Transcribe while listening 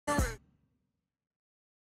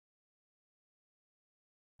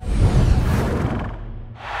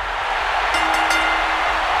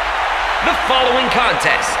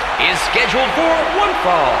contest is scheduled for one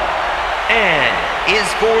fall and is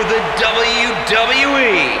for the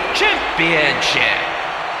WWE Championship.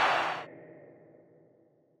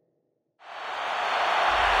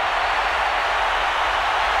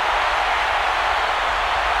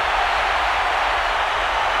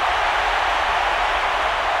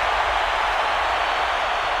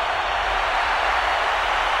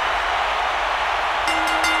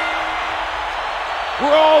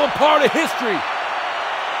 We're all a part of history.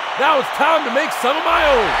 Now it's time to make some of my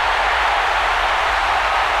own.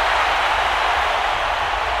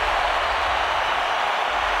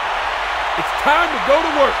 It's time to go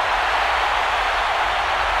to work.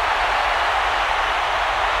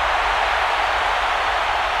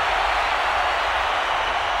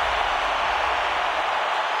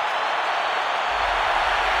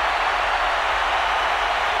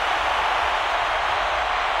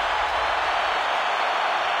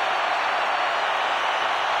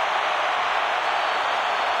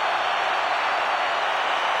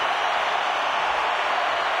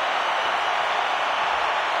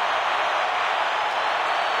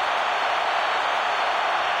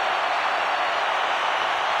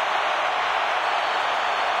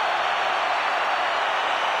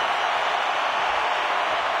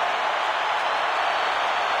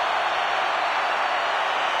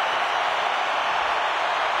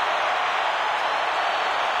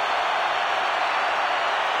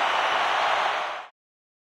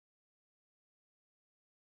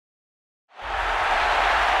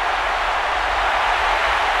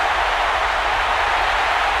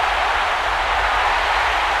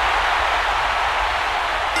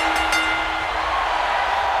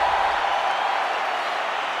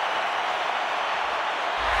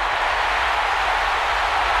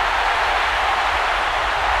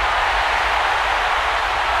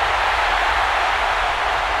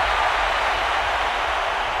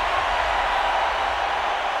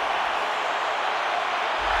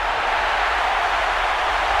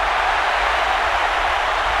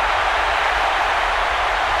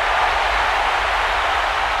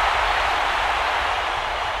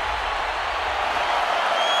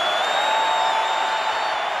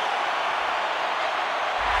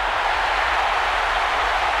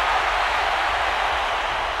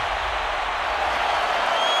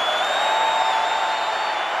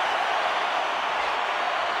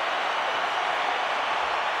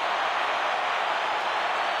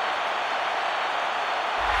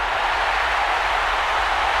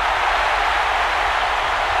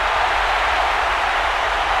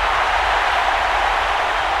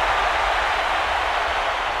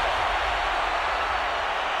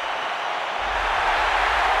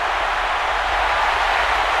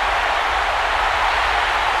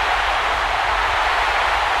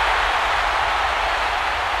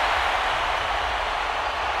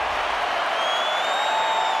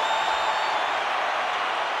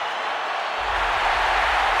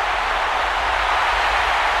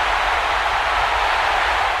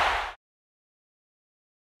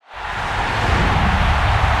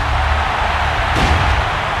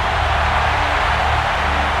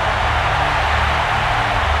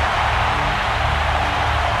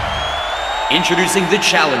 Introducing the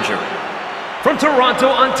challenger, from Toronto,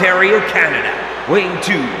 Ontario, Canada, weighing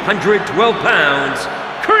 212 pounds,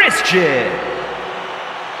 Christian.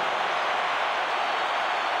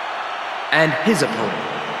 And his opponent,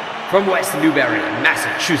 from West Newbury,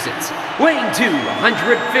 Massachusetts, weighing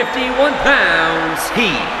 251 pounds,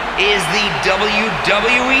 he is the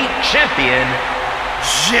WWE Champion,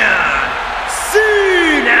 John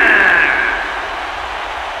Cena.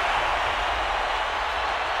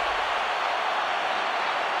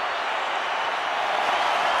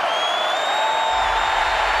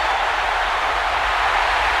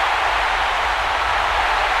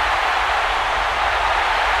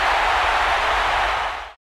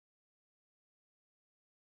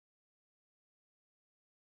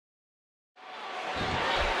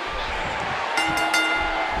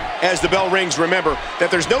 As the bell rings, remember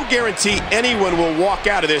that there's no guarantee anyone will walk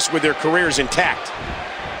out of this with their careers intact.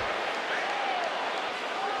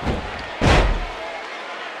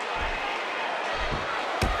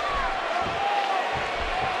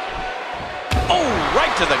 Oh,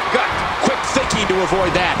 right to the gut. Quick thinking to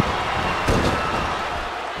avoid that.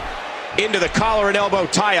 Into the collar and elbow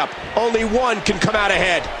tie-up. Only one can come out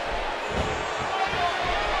ahead.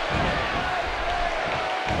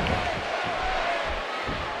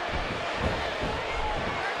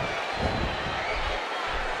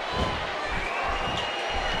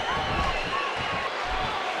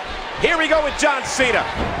 Here we go with John Cena.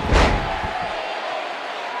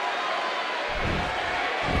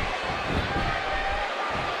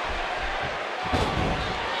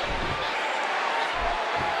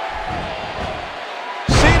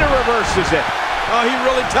 reverses it. Oh, he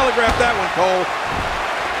really telegraphed that one, Cole.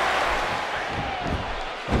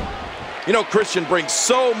 You know, Christian brings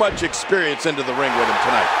so much experience into the ring with him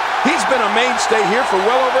tonight. He's been a mainstay here for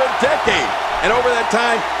well over a decade. And over that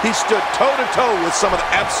time, he stood toe-to-toe with some of the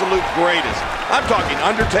absolute greatest. I'm talking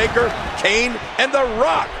Undertaker, Kane, and The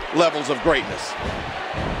Rock levels of greatness.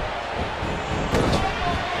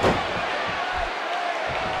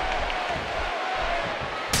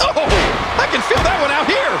 Oh, I can feel that one out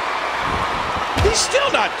here. He's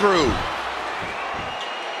still not through.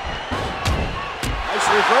 Nice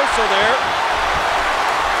reversal there.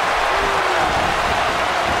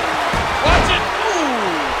 Watch it.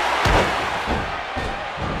 Ooh.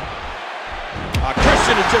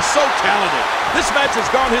 Christian is just so talented. This match has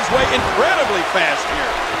gone his way incredibly fast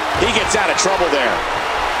here. He gets out of trouble there.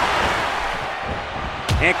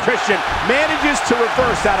 And Christian manages to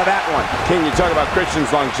reverse out of that one. King, you talk about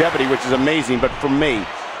Christian's longevity, which is amazing, but for me,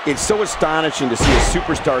 it's so astonishing to see a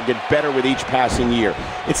superstar get better with each passing year.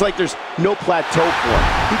 It's like there's no plateau for him.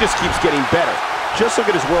 He just keeps getting better. Just look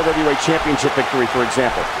at his World Heavyweight Championship victory, for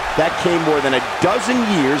example. That came more than a dozen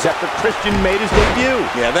years after Christian made his debut.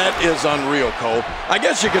 Yeah, that is unreal, Cole. I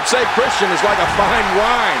guess you could say Christian is like a fine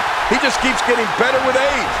wine. He just keeps getting better with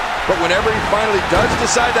age. But whenever he finally does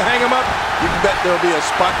decide to hang him up, you can bet there'll be a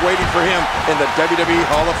spot waiting for him in the WWE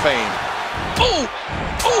Hall of Fame. Ooh!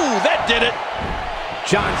 Ooh, that did it!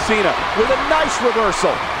 John Cena with a nice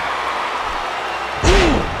reversal.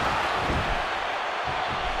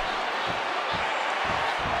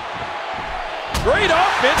 Great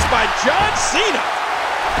offense by John Cena.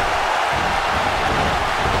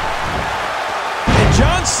 And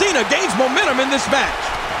John Cena gains momentum in this match.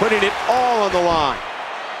 Putting it all on the line.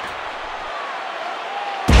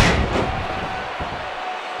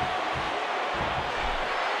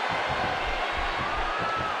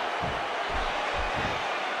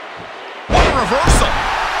 What a reversal.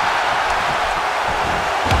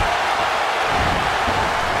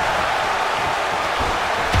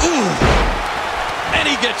 And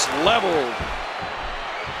he gets leveled.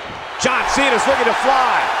 John Cena's looking to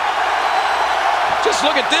fly. Just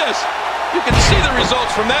look at this. You can see the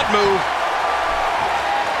results from that move.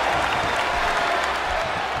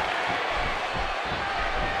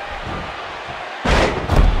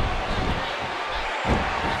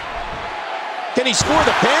 Can he score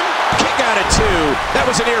the pin? Kick out at 2. That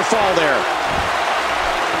was a near fall there.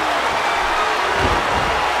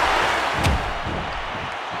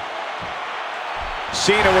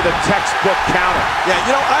 Cena with a textbook counter. Yeah,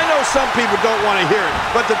 you know, I know some people don't want to hear it,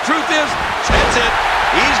 but the truth is, that's it.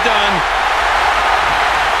 He's done.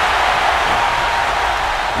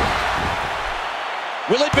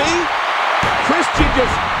 Will it be? Christian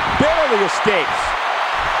just barely escapes.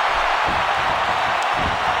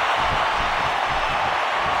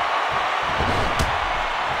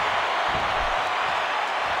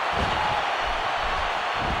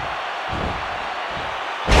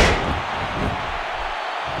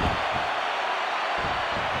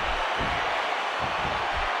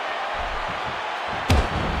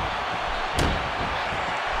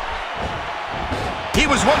 He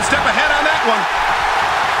was one step ahead on that one.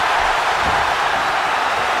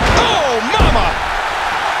 Oh, mama!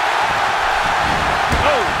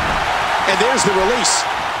 Oh! And there's the release.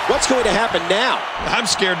 What's going to happen now? I'm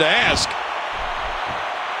scared to ask.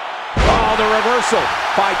 Oh, the reversal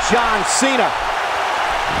by John Cena.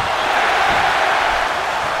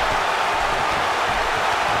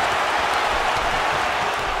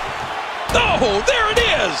 Oh, there it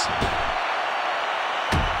is!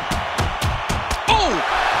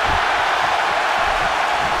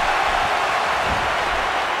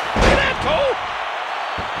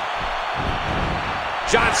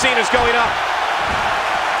 John Cena's going up.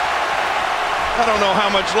 I don't know how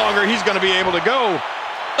much longer he's going to be able to go.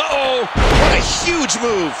 Uh-oh. What a huge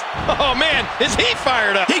move. Oh, man, is he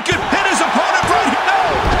fired up? He could hit his opponent right here.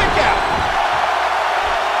 No, kick out.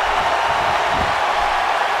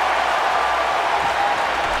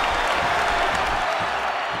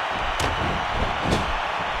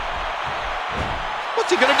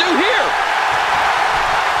 What's he going to do here?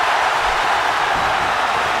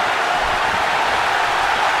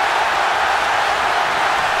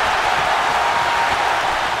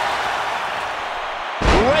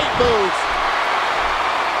 Move.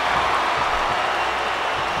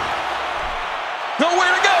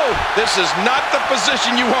 Nowhere to go. This is not the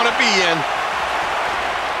position you want to be in.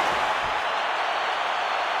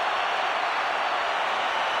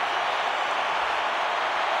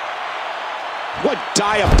 What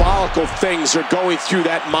diabolical things are going through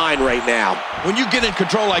that mind right now? When you get in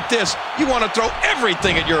control like this, you want to throw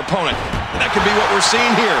everything at your opponent. And that could be what we're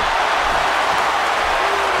seeing here.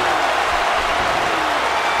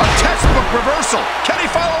 reversal. Can he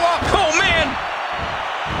follow up? Oh, man.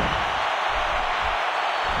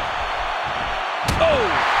 Oh,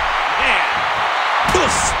 man.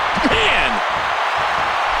 Oof, man.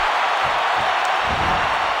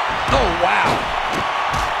 Oh, wow.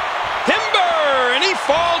 Timber, and he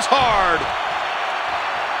falls hard.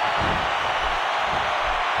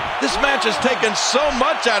 This match has taken so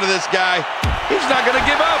much out of this guy. He's not going to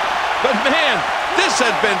give up. But, man, this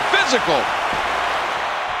has been physical.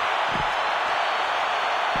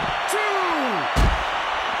 2,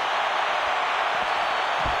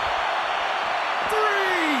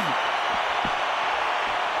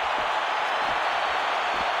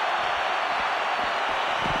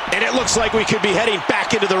 3. And it looks like we could be heading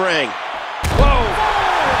back into the ring. Whoa.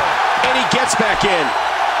 And he gets back in.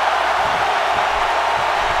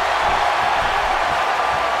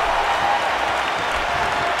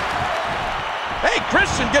 Hey,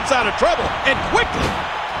 Christian gets out of trouble, and quickly.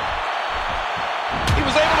 He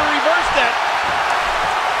was able to reverse that.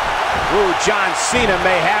 Ooh, John Cena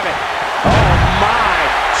may have it. Oh, my.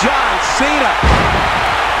 John Cena.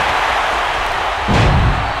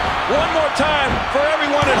 One more time for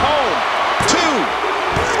everyone at home. 2, 3.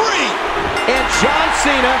 And John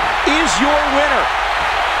Cena is your winner.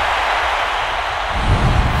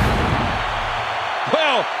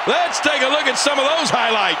 Well, let's take a look at some of those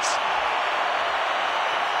highlights.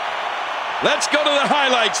 Let's go to the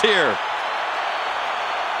highlights here.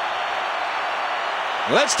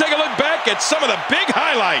 Let's take a look back at some of the big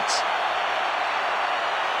highlights.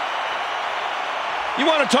 You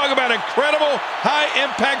want to talk about incredible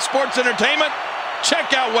high-impact sports entertainment?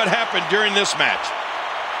 Check out what happened during this match.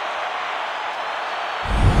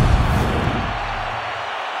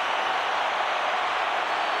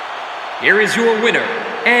 Here is your winner,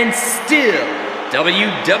 and still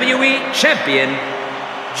WWE Champion,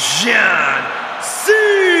 John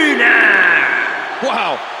Cena!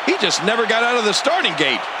 Wow, he just never got out of the starting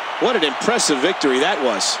gate. What an impressive victory that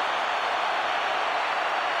was.